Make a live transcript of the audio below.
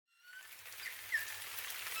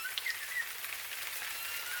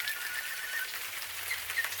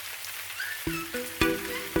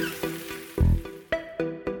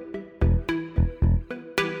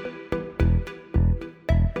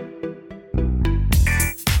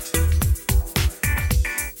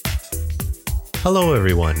Hello,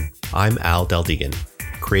 everyone. I'm Al Deldegan,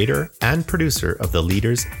 creator and producer of the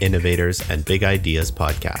Leaders, Innovators, and Big Ideas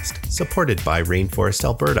podcast, supported by Rainforest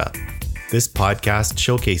Alberta. This podcast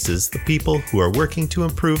showcases the people who are working to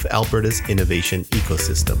improve Alberta's innovation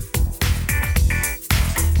ecosystem.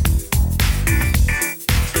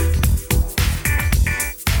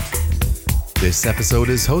 This episode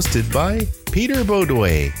is hosted by Peter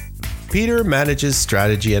Baudouin. Peter manages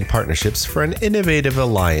strategy and partnerships for an innovative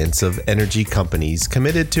alliance of energy companies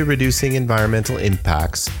committed to reducing environmental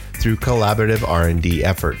impacts through collaborative R&D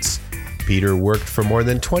efforts. Peter worked for more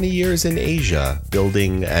than 20 years in Asia,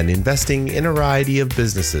 building and investing in a variety of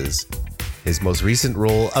businesses. His most recent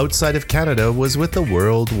role outside of Canada was with the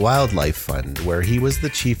World Wildlife Fund, where he was the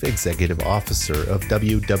Chief Executive Officer of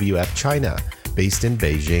WWF China, based in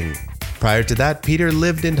Beijing. Prior to that, Peter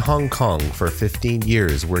lived in Hong Kong for 15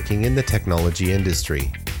 years working in the technology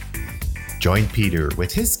industry. Join Peter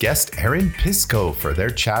with his guest Aaron Pisco for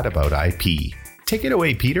their chat about IP. Take it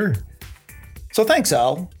away, Peter. So thanks,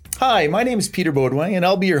 Al. Hi, my name is Peter Baudouin, and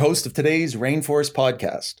I'll be your host of today's Rainforest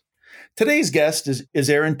podcast. Today's guest is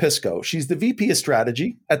Aaron Pisco. She's the VP of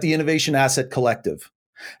Strategy at the Innovation Asset Collective,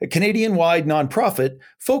 a Canadian-wide nonprofit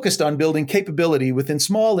focused on building capability within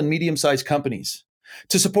small and medium-sized companies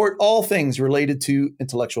to support all things related to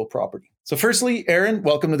intellectual property. So firstly, Aaron,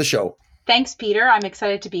 welcome to the show. Thanks, Peter. I'm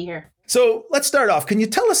excited to be here. So let's start off. Can you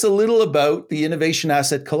tell us a little about the Innovation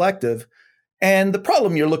Asset Collective and the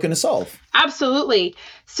problem you're looking to solve? Absolutely.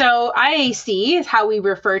 So IAC, is how we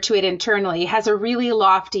refer to it internally, has a really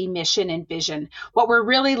lofty mission and vision. What we're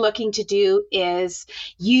really looking to do is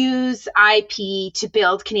use IP to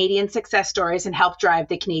build Canadian success stories and help drive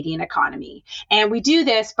the Canadian economy. And we do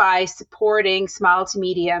this by supporting small to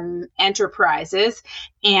medium enterprises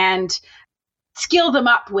and skill them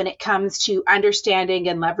up when it comes to understanding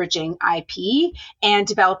and leveraging IP and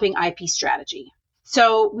developing IP strategy.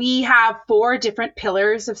 So we have 4 different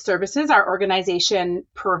pillars of services our organization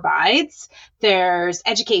provides. There's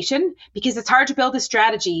education, because it's hard to build a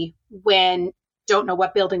strategy when you don't know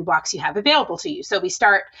what building blocks you have available to you. So we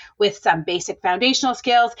start with some basic foundational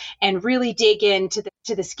skills and really dig into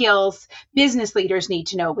the skills business leaders need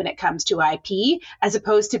to know when it comes to IP, as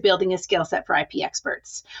opposed to building a skill set for IP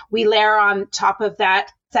experts. We layer on top of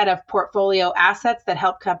that set of portfolio assets that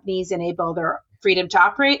help companies enable their freedom to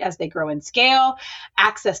operate as they grow in scale,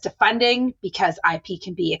 access to funding, because IP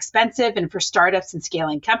can be expensive, and for startups and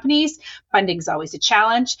scaling companies, funding is always a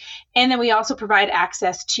challenge. And then we also provide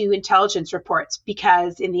access to intelligence reports,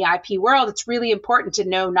 because in the IP world, it's really important to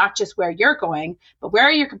know not just where you're going, but where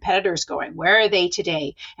are your competitors going? Where are they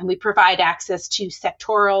today? And we provide access to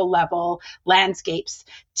sectoral level landscapes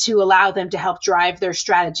to allow them to help drive their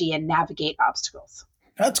strategy and navigate obstacles.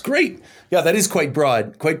 That's great. Yeah, that is quite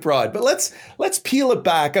broad. But let's peel it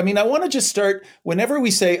back. I mean, I want to just start, whenever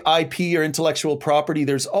we say IP or intellectual property,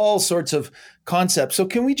 there's all sorts of concepts. So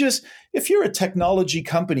can we just, if you're a technology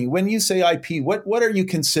company, when you say IP, what are you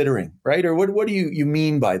considering, right? Or what do you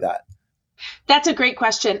mean by that? That's a great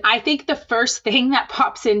question. I think the first thing that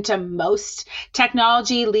pops into most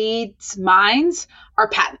technology leads' minds are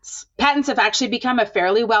patents. Patents have actually become a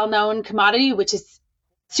fairly well-known commodity, which is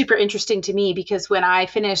super interesting to me, because when I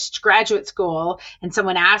finished graduate school and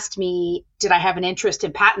someone asked me, did I have an interest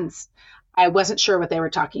in patents, I wasn't sure what they were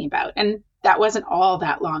talking about. And that wasn't all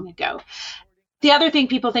that long ago. The other thing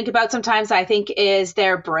people think about sometimes, I think, is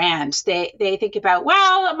their brand. They think about,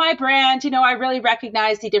 well, my brand, I really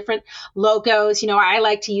recognize the different logos. I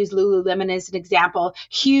like to use Lululemon as an example.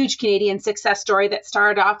 Huge Canadian success story that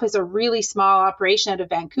started off as a really small operation out of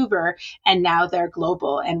Vancouver, and now they're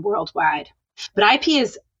global and worldwide. But IP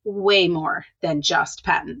is way more than just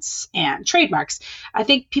patents and trademarks. I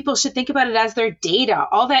think people should think about it as their data,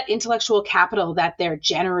 all that intellectual capital that they're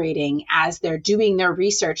generating as they're doing their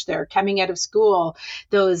research, they're coming out of school,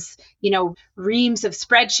 those, reams of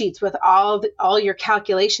spreadsheets with all your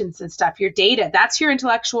calculations and stuff, your data, that's your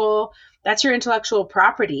intellectual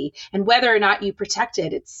property. And whether or not you protect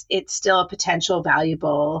it, it's still a potential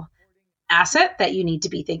valuable asset that you need to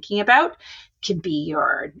be thinking about. Can be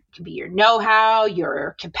your know-how,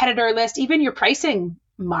 your competitor list, even your pricing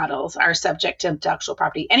models are subject to intellectual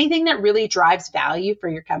property. Anything that really drives value for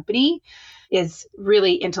your company is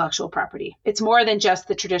really intellectual property. It's more than just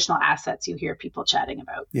the traditional assets you hear people chatting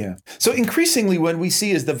about. Yeah. So increasingly what we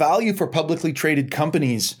see is the value for publicly traded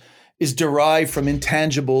companies is derived from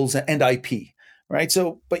intangibles and IP. Right.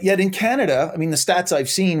 So, but yet in Canada, I mean, the stats I've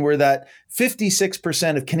seen were that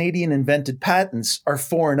 56% of Canadian invented patents are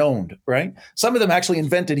foreign owned, right? Some of them actually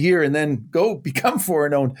invented here and then become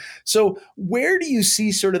foreign owned. So where do you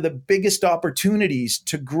see sort of the biggest opportunities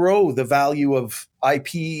to grow the value of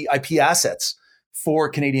IP assets for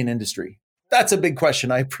Canadian industry? That's a big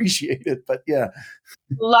question. I appreciate it, but yeah.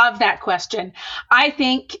 Love that question. I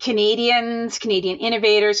think Canadians, Canadian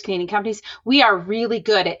innovators, Canadian companies, we are really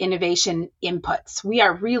good at innovation inputs. We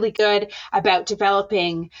are really good about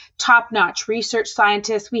developing top-notch research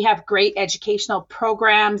scientists. We have great educational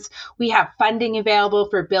programs. We have funding available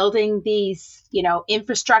for building these,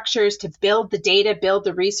 infrastructures to build the data, build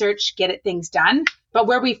the research, get things done. But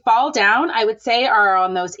where we fall down, I would say, are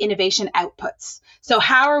on those innovation outputs. So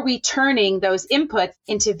how are we turning those inputs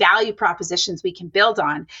into value propositions we can build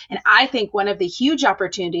on? And I think one of the huge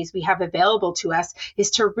opportunities we have available to us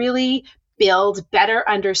is to really build better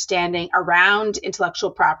understanding around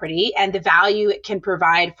intellectual property and the value it can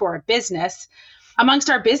provide for a business amongst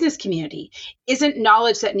our business community. Isn't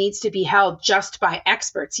knowledge that needs to be held just by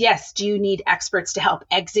experts. Yes, do you need experts to help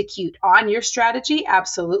execute on your strategy?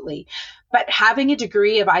 Absolutely. But having a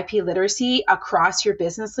degree of IP literacy across your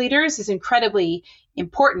business leaders is incredibly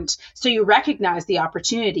important. So you recognize the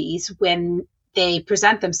opportunities when they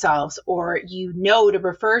present themselves, or to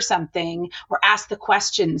refer something or ask the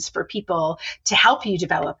questions for people to help you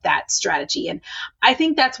develop that strategy. And I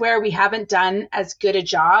think that's where we haven't done as good a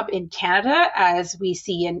job in Canada as we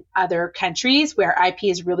see in other countries where IP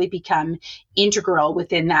has really become integral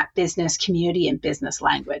within that business community and business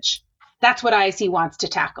language. That's what IC wants to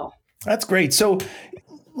tackle. That's great. So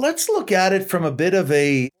let's look at it from a bit of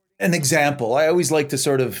an example. I always like to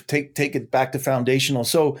sort of take it back to foundational.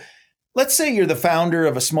 So let's say you're the founder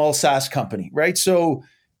of a small SaaS company, right? So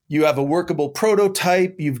you have a workable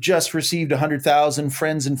prototype, you've just received 100,000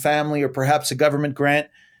 friends and family, or perhaps a government grant.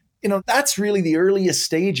 That's really the earliest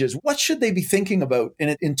stages. What should they be thinking about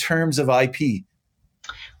in terms of IP?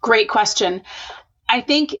 Great question. I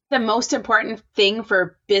think the most important thing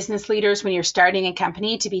for business leaders when you're starting a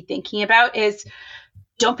company to be thinking about is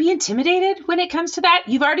don't be intimidated when it comes to that.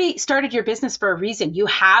 You've already started your business for a reason. You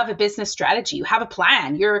have a business strategy. You have a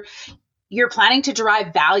plan. You're planning to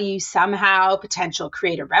derive value somehow, potential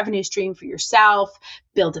create a revenue stream for yourself,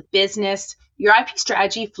 build a business. Your IP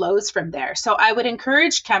strategy flows from there. So I would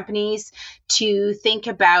encourage companies to think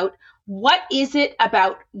about what is it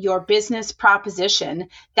about your business proposition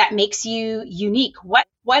that makes you unique? What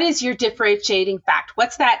is your differentiating fact?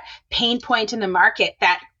 What's that pain point in the market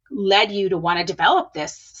that led you to want to develop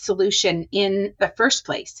this solution in the first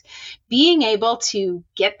place? Being able to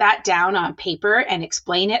get that down on paper and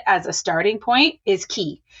explain it as a starting point is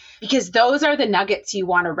key, because those are the nuggets you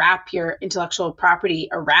want to wrap your intellectual property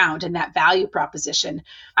around and that value proposition.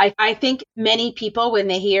 I think many people, when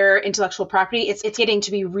they hear intellectual property, it's getting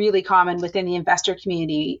to be really common within the investor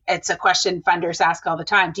community. It's a question funders ask all the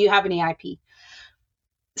time. Do you have any IP?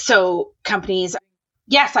 So companies,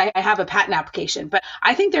 yes, I have a patent application, but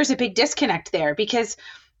I think there's a big disconnect there, because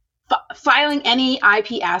filing any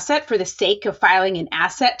IP asset for the sake of filing an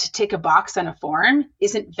asset to tick a box on a form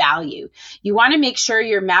isn't value. You want to make sure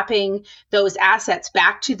you're mapping those assets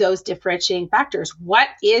back to those differentiating factors. What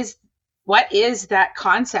is that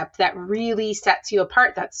concept that really sets you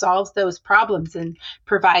apart, that solves those problems and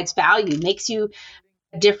provides value, makes you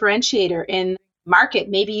a differentiator in market?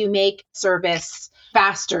 Maybe you make service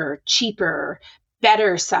faster, cheaper,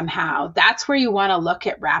 better somehow. That's where you want to look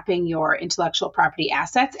at wrapping your intellectual property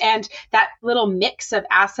assets and that little mix of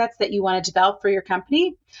assets that you want to develop for your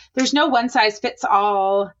company. There's no one size fits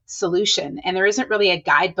all solution, and there isn't really a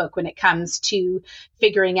guidebook when it comes to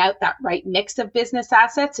figuring out that right mix of business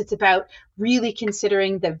assets. It's about really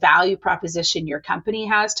considering the value proposition your company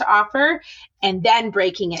has to offer and then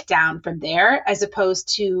breaking it down from there, as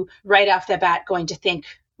opposed to right off the bat going to think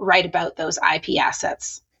right about those IP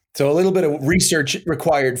assets. So a little bit of research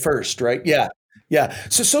required first, right? Yeah.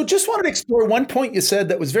 So just wanted to explore one point you said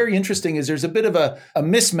that was very interesting, is there's a bit of a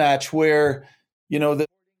mismatch where,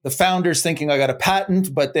 the founders thinking I got a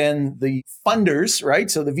patent, but then the funders,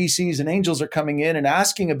 right? So the VCs and angels are coming in and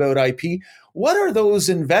asking about IP. What are those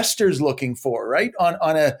investors looking for, right?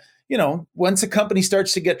 On a, once a company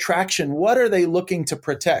starts to get traction, what are they looking to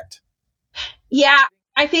protect? Yeah,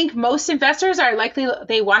 I think most investors are likely,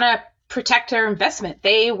 they want to protect their investment.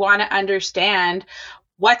 They want to understand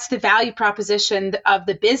what's the value proposition of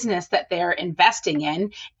the business that they're investing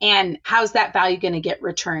in, and how's that value going to get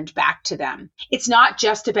returned back to them. It's not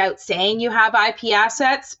just about saying you have IP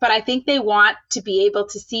assets, but I think they want to be able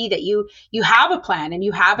to see that you have a plan and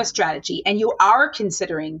you have a strategy and you are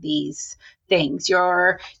considering these things.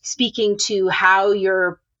 You're speaking to how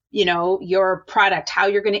your product, how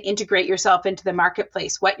you're going to integrate yourself into the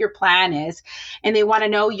marketplace, what your plan is. And they want to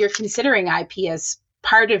know you're considering IP as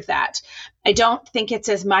part of that. I don't think it's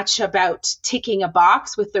as much about ticking a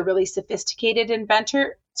box with the really sophisticated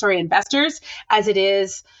investors as it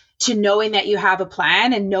is to knowing that you have a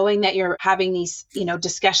plan and knowing that you're having these,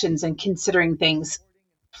 discussions and considering things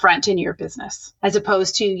front in your business, as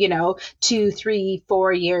opposed to, 2, 3,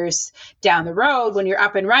 4 years down the road when you're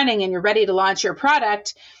up and running and you're ready to launch your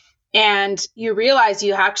product and you realize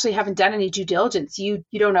you actually haven't done any due diligence. You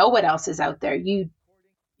don't know what else is out there.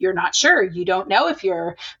 You're not sure. You don't know if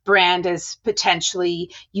your brand is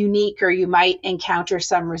potentially unique or you might encounter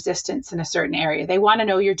some resistance in a certain area. They want to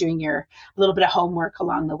know you're doing a little bit of homework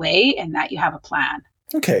along the way and that you have a plan.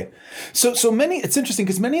 Okay. So it's interesting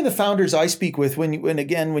because many of the founders I speak with, when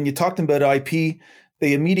you talk to them about IP,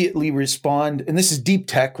 they immediately respond, and this is deep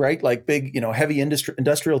tech, right? Like big, heavy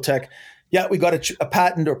industrial tech. Yeah, we got a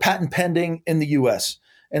patent or patent pending in the US.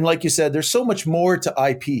 And like you said, there's so much more to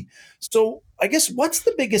IP. So I guess what's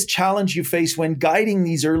the biggest challenge you face when guiding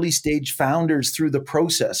these early stage founders through the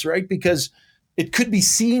process, right? Because it could be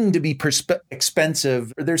seen to be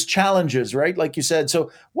expensive. Or there's challenges, right? Like you said. So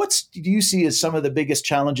what do you see as some of the biggest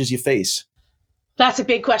challenges you face? That's a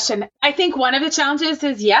big question. I think one of the challenges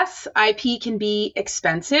is, yes, IP can be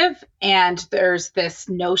expensive, and there's this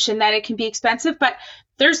notion that it can be expensive, but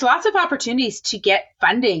there's lots of opportunities to get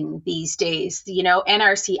funding these days.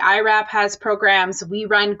 NRC IRAP has programs. We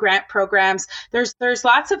run grant programs. There's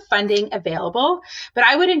lots of funding available, but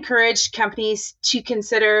I would encourage companies to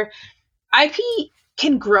consider IP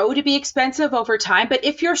can grow to be expensive over time. But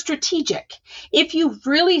if you're strategic, if you've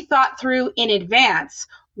really thought through in advance,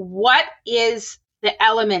 what is the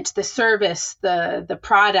element, the service, the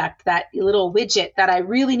product, that little widget that I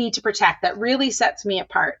really need to protect, that really sets me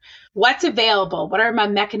apart? What's available? What are my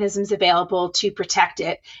mechanisms available to protect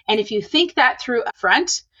it? And if you think that through up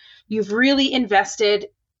front, you've really invested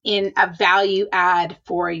in a value add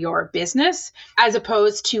for your business, as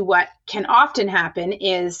opposed to what can often happen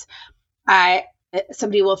is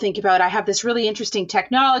somebody will think about, I have this really interesting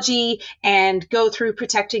technology, and go through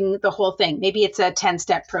protecting the whole thing. Maybe it's a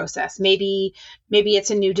 10-step process. Maybe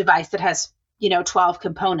it's a new device that has, 12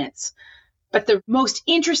 components. But the most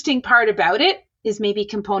interesting part about it is maybe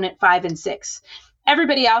component 5 and 6.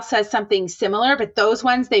 Everybody else has something similar, but those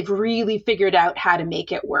ones, they've really figured out how to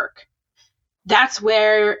make it work. That's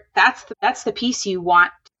the piece you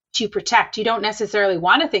want to protect. You don't necessarily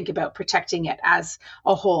want to think about protecting it as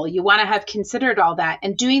a whole. You want to have considered all that,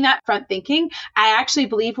 and doing that front thinking, I actually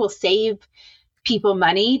believe will save people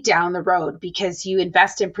money down the road, because you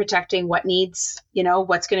invest in protecting what needs,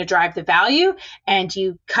 what's going to drive the value, and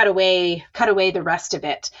you cut away the rest of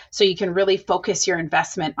it. So you can really focus your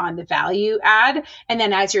investment on the value add. And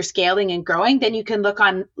then as you're scaling and growing, then you can look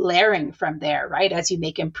on layering from there, right? As you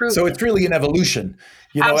make improvements. So it's really an evolution.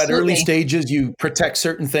 Absolutely. At early stages, you protect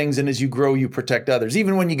certain things, and as you grow, you protect others.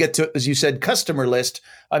 Even when you get to, as you said, customer list,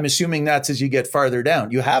 I'm assuming that's as you get farther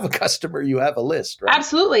down. You have a customer, you have a list, right?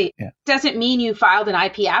 Absolutely. Yeah. Doesn't mean you filed an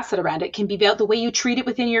IP asset around it. It can be about the way you treat it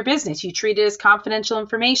within your business. You treat it as confidential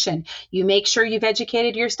information. You make sure you've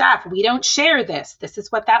educated your staff. We don't share this. This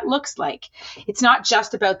is what that looks like. It's not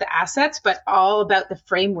just about the assets, but all about the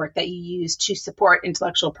framework that you use to support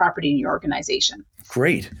intellectual property in your organization.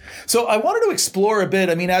 Great. So I wanted to explore a bit.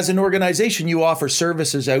 I mean, as an organization, you offer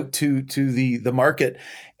services out to the market.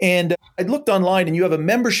 And I looked online, and you have a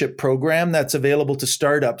membership program that's available to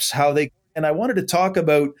startups, and I wanted to talk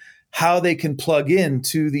about how they can plug in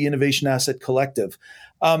to the Innovation Asset Collective.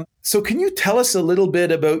 So can you tell us a little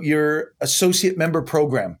bit about your associate member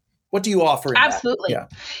program? What do you offer? Absolutely.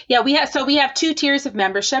 Yeah. We have 2 tiers of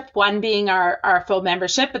membership, one being our full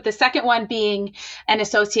membership, but the second one being an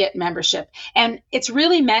associate membership. And it's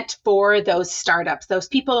really meant for those startups, those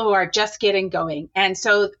people who are just getting going. And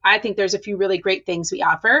so I think there's a few really great things we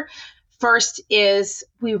offer. First is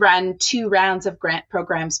we run 2 rounds of grant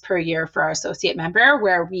programs per year for our associate member,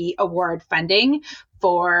 where we award funding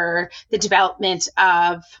for the development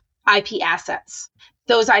of IP assets.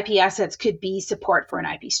 Those IP assets could be support for an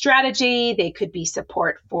IP strategy. They could be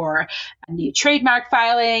support for a new trademark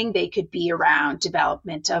filing. They could be around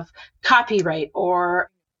development of copyright or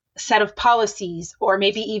a set of policies, or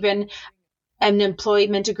maybe even an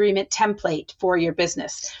employment agreement template for your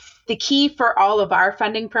business. The key for all of our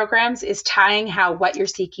funding programs is tying how what you're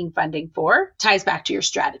seeking funding for ties back to your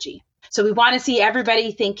strategy. So we want to see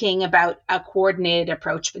everybody thinking about a coordinated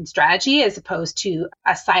approach and strategy, as opposed to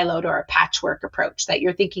a siloed or a patchwork approach, that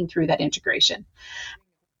you're thinking through that integration.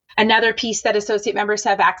 Another piece that associate members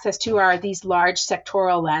have access to are these large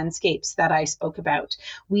sectoral landscapes that I spoke about.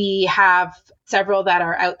 We have several that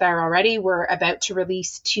are out there already. We're about to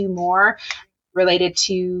release 2 more related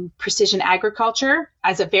to precision agriculture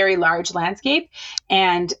as a very large landscape,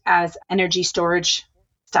 and as energy storage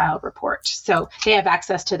style report. So they have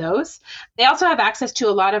access to those. They also have access to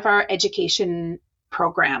a lot of our education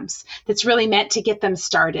programs that's really meant to get them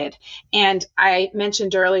started. And I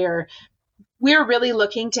mentioned earlier, we're really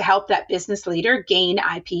looking to help that business leader gain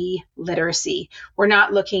IP literacy. We're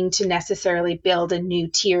not looking to necessarily build a new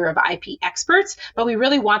tier of IP experts, but we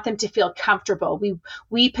really want them to feel comfortable.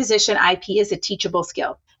 We position IP as a teachable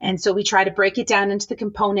skill. And so we try to break it down into the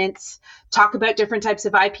components, talk about different types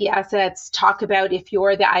of IP assets, talk about if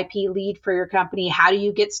you're the IP lead for your company, how do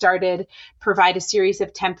you get started, provide a series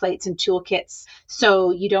of templates and toolkits so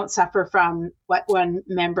you don't suffer from what one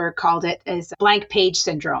member called it as blank page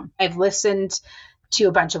syndrome. I've listened to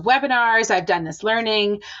a bunch of webinars, I've done this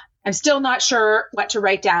learning. I'm still not sure what to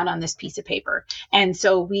write down on this piece of paper. And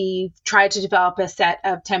so we've tried to develop a set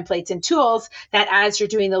of templates and tools that as you're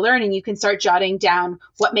doing the learning, you can start jotting down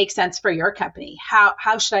what makes sense for your company.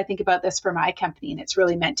 How should I think about this for my company? And it's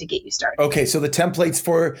really meant to get you started. Okay, so the templates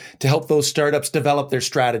to help those startups develop their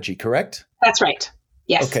strategy, correct? That's right.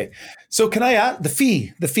 Yes. Okay. So can I add the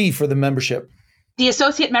fee for the membership? The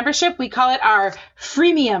associate membership, we call it our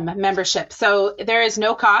freemium membership. So there is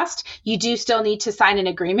no cost. You do still need to sign an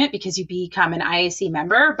agreement because you become an IAC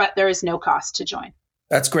member, but there is no cost to join.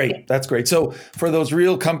 That's great. That's great. So for those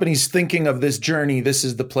real companies thinking of this journey, this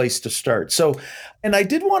is the place to start. So, and I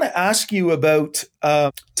did want to ask you about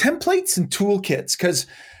templates and toolkits, because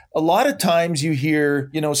a lot of times you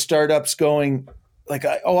hear, startups going, like,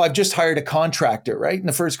 I've just hired a contractor, right? And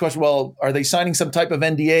the first question, well, are they signing some type of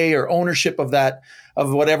NDA or ownership of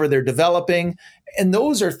whatever they're developing? And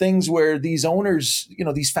those are things where these owners,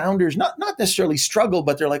 these founders, not necessarily struggle,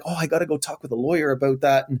 but they're like, I got to go talk with a lawyer about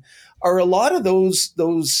that. And are a lot of those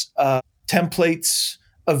templates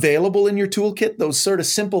available in your toolkit? Those sort of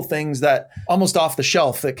simple things that almost off the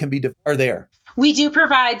shelf that can be are there? We do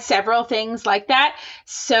provide several things like that.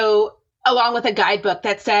 So along with a guidebook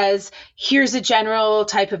that says, here's a general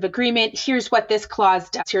type of agreement. Here's what this clause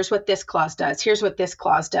does. Here's what this clause does. Here's what this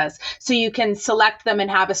clause does. So you can select them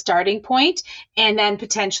and have a starting point. And then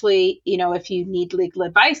potentially, if you need legal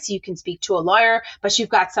advice, you can speak to a lawyer, but you've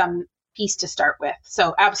got some piece to start with.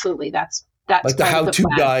 So absolutely, that's like the how-to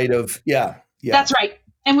guide of, yeah. That's right.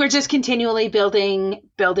 And we're just continually building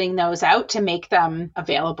those out to make them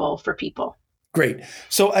available for people. Great.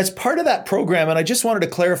 So as part of that program, and I just wanted to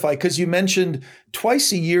clarify, because you mentioned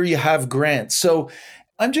twice a year you have grants. So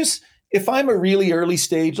if I'm a really early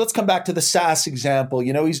stage, let's come back to the SaaS example.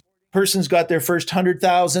 Person's got their first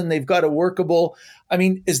 100,000, they've got a workable.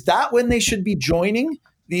 Is that when they should be joining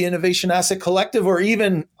the Innovation Asset Collective? Or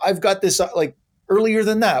even I've got this like earlier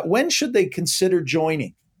than that. When should they consider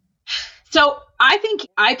joining? So I think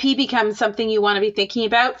IP becomes something you want to be thinking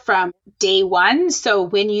about from day one. So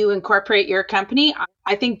when you incorporate your company,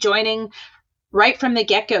 I think joining right from the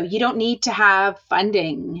get-go, you don't need to have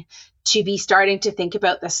funding to be starting to think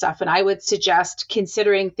about this stuff. And I would suggest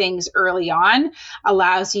considering things early on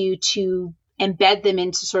allows you to embed them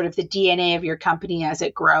into sort of the DNA of your company as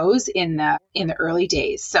it grows in the early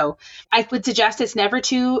days. So I would suggest it's never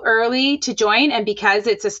too early to join. And because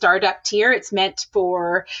it's a startup tier, it's meant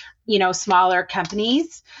for, smaller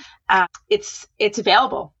companies. It's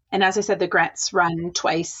available. And as I said, the grants run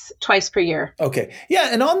twice per year. Okay. Yeah.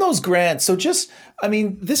 And on those grants, so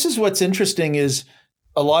this is what's interesting is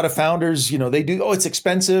a lot of founders, they do, it's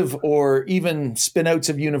expensive, or even spin outs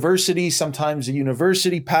of university, sometimes the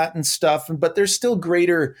university patent stuff, but there's still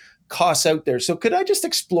greater costs out there. So could I just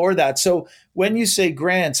explore that? So when you say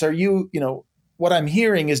grants, are you, what I'm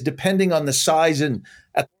hearing is depending on the size and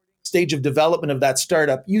at the stage of development of that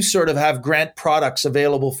startup, you sort of have grant products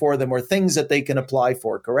available for them or things that they can apply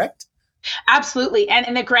for, correct? Absolutely.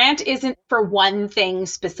 And the grant isn't for one thing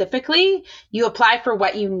specifically. You apply for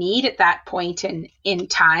what you need at that point in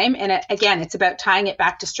time. And again, it's about tying it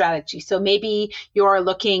back to strategy. So maybe you're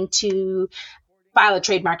looking to file a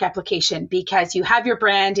trademark application because you have your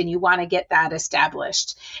brand and you want to get that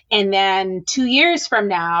established. And then 2 years from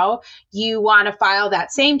now, you want to file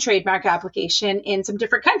that same trademark application in some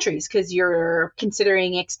different countries because you're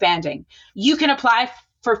considering expanding. You can apply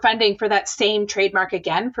for funding for that same trademark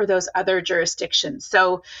again for those other jurisdictions.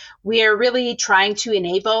 So we're really trying to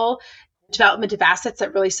enable development of assets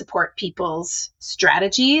that really support people's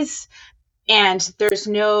strategies. And there's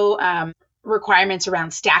no requirements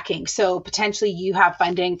around stacking. So potentially you have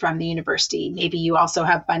funding from the university. Maybe you also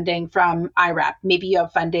have funding from IRAP. Maybe you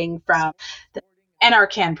have funding from the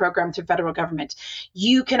NRCan program through federal government.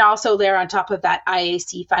 You can also layer on top of that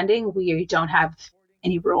IAC funding. We don't have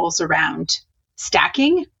any rules around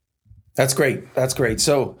stacking. That's great. That's great.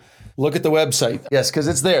 So look at the website. Yes, because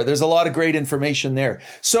it's there. There's a lot of great information there.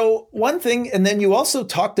 So one thing, and then you also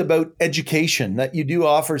talked about education that you do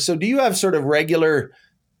offer. So do you have sort of regular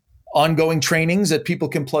ongoing trainings that people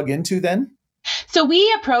can plug into then? So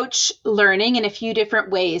we approach learning in a few different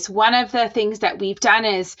ways. One of the things that we've done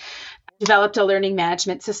is developed a learning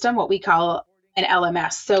management system, what we call an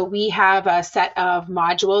LMS. So we have a set of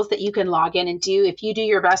modules that you can log in and do. If you do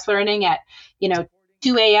your best learning at,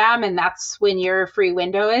 2 a.m. and that's when your free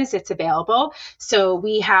window is, it's available. So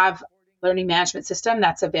we have learning management system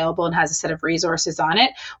that's available and has a set of resources on it.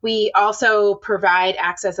 We also provide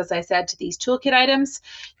access, as I said, to these toolkit items.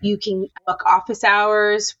 You can book office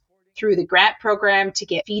hours through the grant program to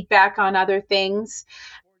get feedback on other things.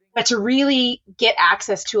 But to really get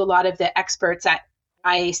access to a lot of the experts at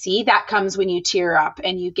IAC, that comes when you tier up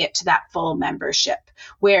and you get to that full membership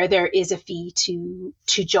where there is a fee to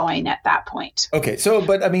join at that point. Okay. So,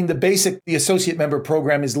 but I mean, the associate member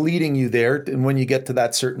program is leading you there. And when you get to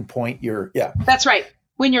that certain point, That's right.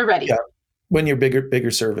 When you're ready. Yeah. When you're bigger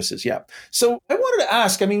services. Yeah. So I wanted to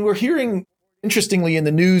ask, I mean, we're hearing, interestingly, in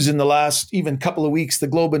the news in the last even couple of weeks, the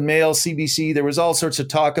Globe and Mail, CBC, there was all sorts of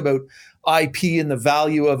talk about IP and the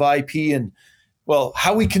value of IP and, well,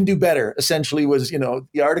 how we can do better, essentially, was,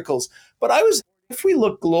 the articles. But if we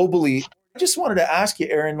look globally, I just wanted to ask you,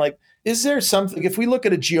 Erin, is there something, if we look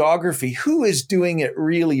at a geography, who is doing it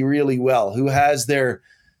really, really well? Who has their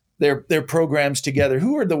programs together?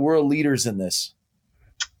 Who are the world leaders in this?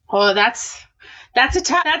 Oh, that's a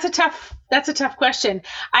tough question.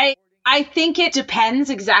 I think it depends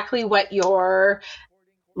exactly what you're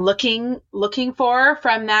looking for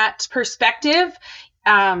from that perspective.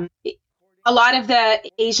 A lot of the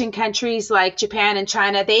Asian countries like Japan and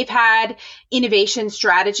China, they've had innovation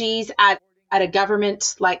strategies at a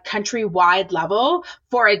government countrywide level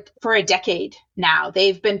for a decade now.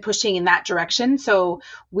 They've been pushing in that direction. So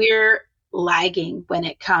we're lagging when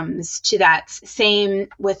it comes to that. Same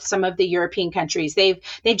with some of the European countries. They've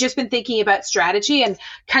just been thinking about strategy and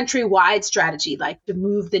countrywide strategy, to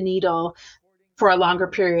move the needle for a longer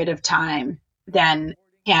period of time than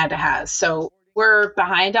Canada has. So we're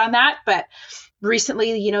behind on that, but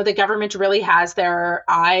recently, the government really has their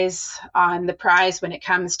eyes on the prize when it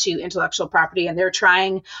comes to intellectual property, and they're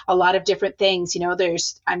trying a lot of different things.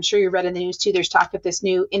 I'm sure you read in the news too, there's talk of this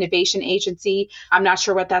new innovation agency. I'm not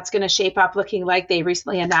sure what that's going to shape up looking like. They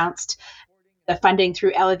recently announced the funding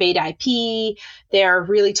through Elevate IP. They're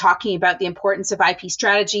really talking about the importance of IP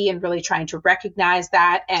strategy and really trying to recognize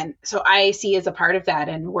that. And so IAC is a part of that.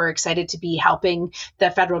 And we're excited to be helping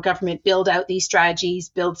the federal government build out these strategies,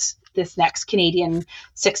 build this next Canadian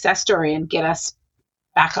success story and get us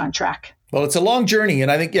back on track. Well, it's a long journey.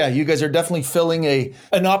 And I think, you guys are definitely filling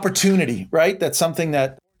an opportunity, right? That's something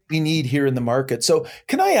that we need here in the market. So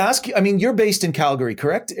can I ask you, you're based in Calgary,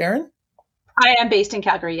 correct, Erin? I am based in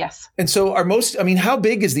Calgary, yes. And so how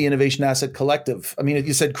big is the Innovation Asset Collective?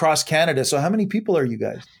 You said cross Canada. So how many people are you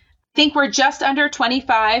guys? I think we're just under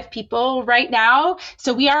 25 people right now.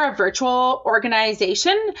 So we are a virtual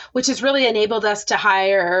organization, which has really enabled us to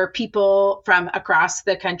hire people from across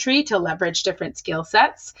the country to leverage different skill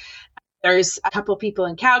sets. There's a couple people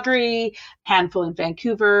in Calgary, a handful in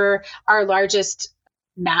Vancouver. Our largest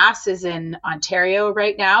mass is in Ontario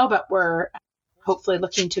right now, but we're hopefully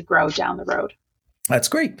looking to grow down the road. That's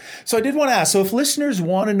great. So I did want to ask, so if listeners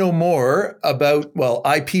want to know more about,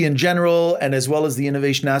 IP in general, and as well as the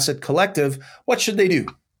Innovation Asset Collective, what should they do?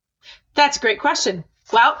 That's a great question.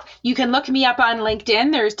 Well, you can look me up on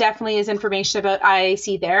LinkedIn. There's definitely is information about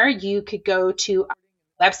IAC there. You could go to our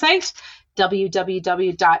website,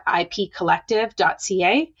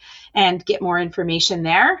 www.ipcollective.ca, and get more information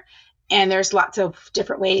there. And there's lots of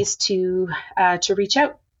different ways to reach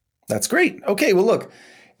out. That's great. Okay. Well, look,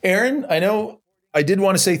 Erin, I know I did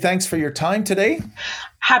want to say thanks for your time today.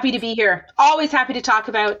 Happy to be here. Always happy to talk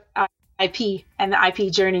about IP and the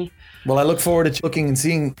IP journey. Well, I look forward to looking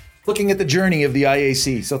at the journey of the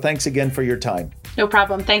IAC. So thanks again for your time. No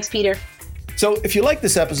problem. Thanks, Peter. So if you like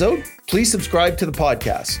this episode, please subscribe to the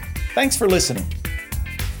podcast. Thanks for listening.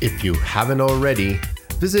 If you haven't already,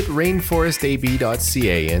 visit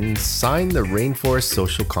rainforestab.ca and sign the Rainforest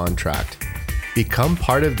Social Contract. Become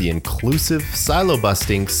part of the inclusive,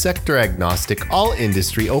 silo-busting, sector-agnostic,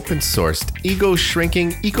 all-industry, open-sourced,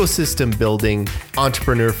 ego-shrinking, ecosystem-building,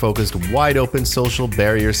 entrepreneur-focused, wide-open social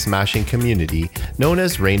barrier-smashing community known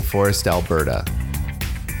as Rainforest Alberta.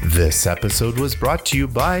 This episode was brought to you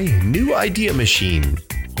by New Idea Machine.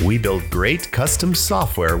 We build great custom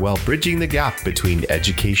software while bridging the gap between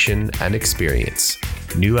education and experience.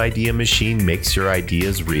 New Idea Machine makes your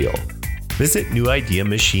ideas real. Visit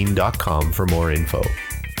newideamachine.com for more info.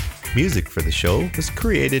 Music for the show was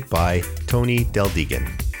created by Tony Del Deegan.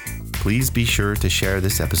 Please be sure to share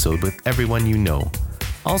this episode with everyone you know.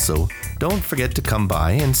 Also, don't forget to come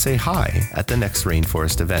by and say hi at the next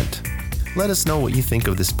Rainforest event. Let us know what you think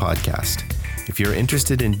of this podcast. If you're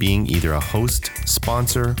interested in being either a host,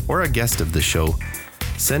 sponsor, or a guest of the show,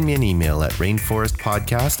 send me an email at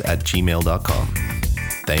rainforestpodcast@gmail.com.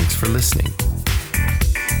 Thanks for listening.